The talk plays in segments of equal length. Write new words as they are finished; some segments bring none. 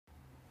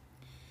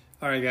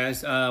All right,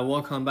 guys.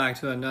 Welcome back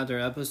to another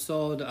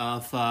episode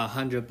of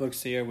 100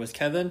 Books a Year with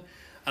Kevin.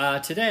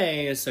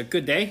 Today is a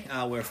good day.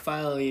 We're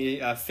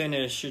finally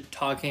finished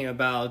talking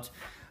about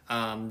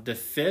the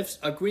fifth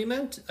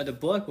agreement of the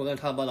book. We're going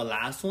to talk about the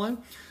last one.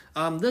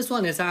 This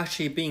one is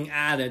actually being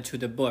added to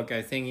the book,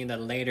 I think, in the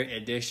later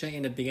edition.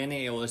 In the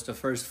beginning, it was the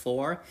first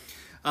four.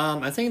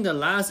 I think the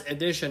last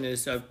edition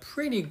is a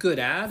pretty good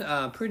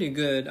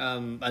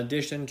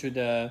addition to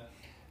the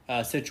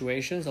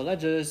situation. So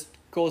let's just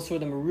go through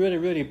them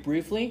really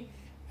briefly,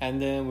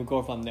 and then we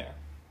go from there.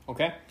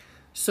 Okay,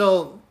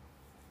 so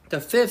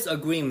the fifth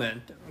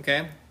agreement,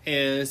 okay,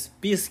 is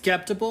be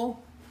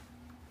skeptical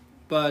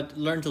but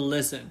learn to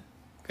listen.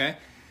 Okay,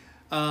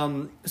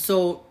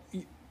 so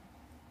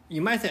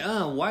you might say,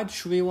 why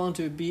should we want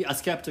to be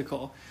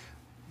skeptical?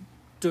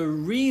 The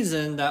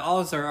reason that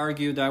author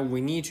argued that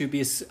we need to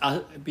be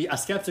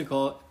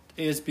skeptical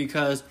is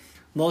because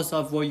most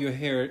of what you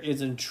hear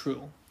isn't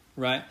true,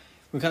 right?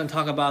 We kind of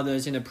talked about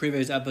this in the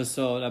previous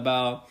episode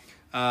about,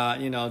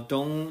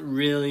 don't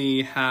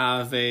really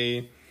have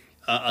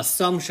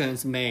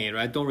assumptions made,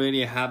 right? Don't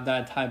really have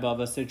that type of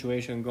a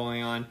situation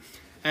going on.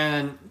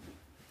 And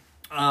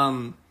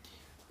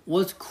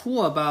what's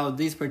cool about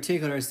this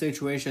particular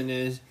situation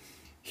is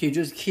he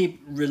just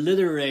keep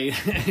reiterate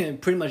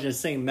pretty much the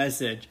same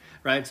message,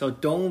 right? So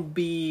don't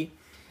be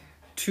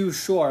too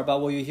sure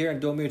about what you hear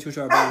and don't be too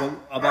sure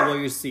about what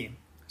you see.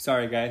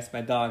 Sorry, guys,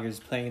 my dog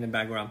is playing in the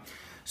background.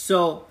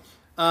 So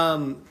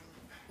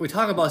we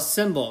talk about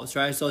symbols,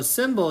 right? So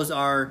symbols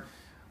are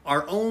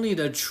only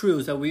the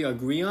truths that we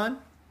agree on,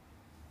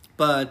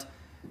 but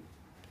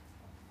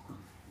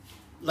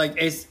like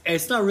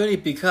it's not really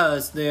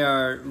because they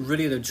are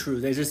really the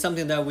truth. It's just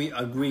something that we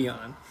agree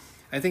on.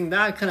 I think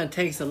that kind of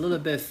takes a little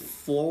bit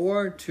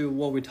forward to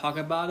what we talked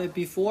about it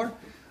before,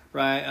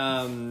 right?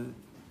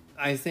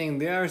 I think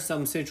there are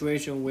some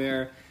situations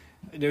where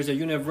there's a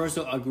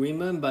universal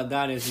agreement, but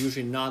that is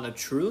usually not the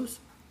truth.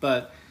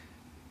 But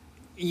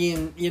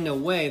in a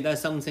way, that's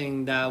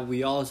something that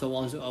we also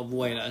want to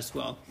avoid as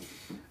well.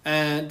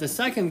 And the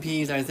second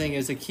piece, I think,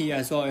 is the key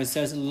as well. It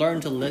says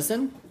learn to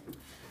listen.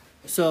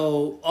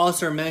 So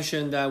author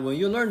mentioned that when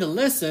you learn to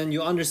listen,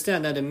 you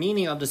understand that the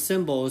meaning of the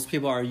symbols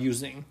people are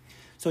using.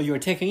 So you're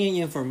taking in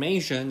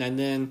information, and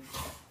then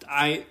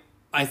I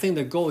think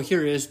the goal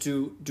here is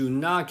to do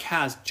not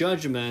cast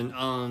judgment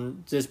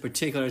on this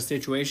particular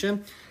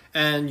situation.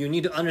 And you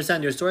need to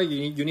understand their story.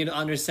 You need to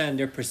understand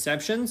their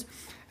perceptions,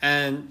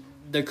 and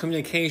the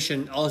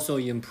communication also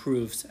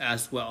improves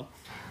as well.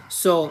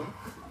 So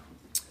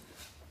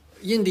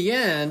in the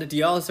end,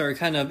 the author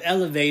kind of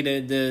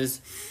elevated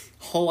this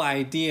whole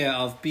idea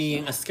of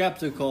being a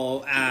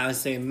skeptical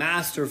as a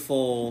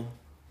masterful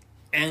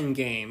end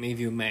game, if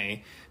you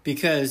may,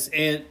 because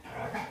it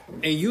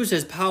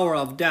uses power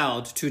of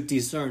doubt to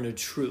discern the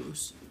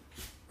truth.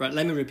 Right?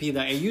 Let me repeat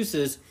that. It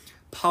uses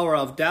power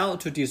of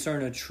doubt to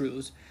discern the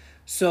truth.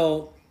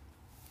 So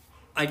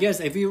I guess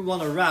if you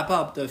want to wrap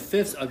up the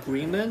fifth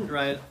agreement,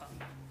 right,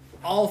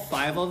 all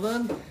five of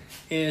them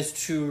is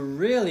to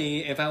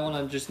really, if I want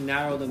to just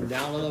narrow them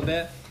down a little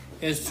bit,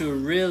 is to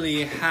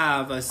really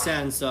have a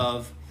sense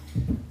of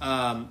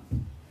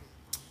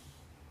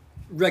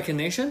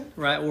recognition,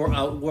 right,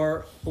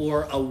 or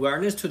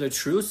awareness to the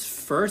truth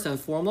first and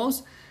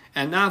foremost.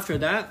 And after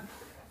that,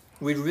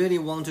 we really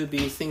want to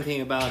be thinking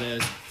about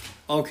is,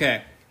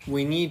 okay,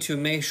 we need to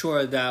make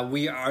sure that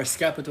we are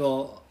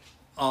skeptical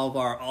of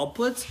our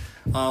outputs,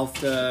 of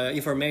the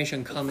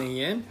information coming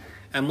in,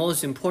 and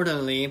most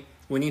importantly,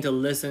 we need to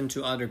listen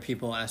to other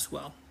people as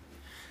well.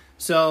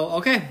 So,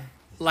 okay,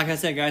 like I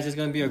said, guys, it's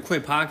going to be a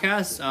quick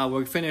podcast.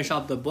 We'll finish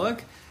up the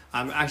book.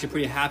 I'm actually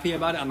pretty happy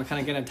about it. I'm kind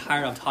of getting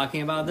tired of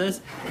talking about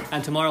this,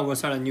 and tomorrow we'll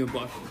start a new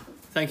book.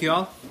 Thank you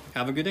all.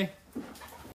 Have a good day.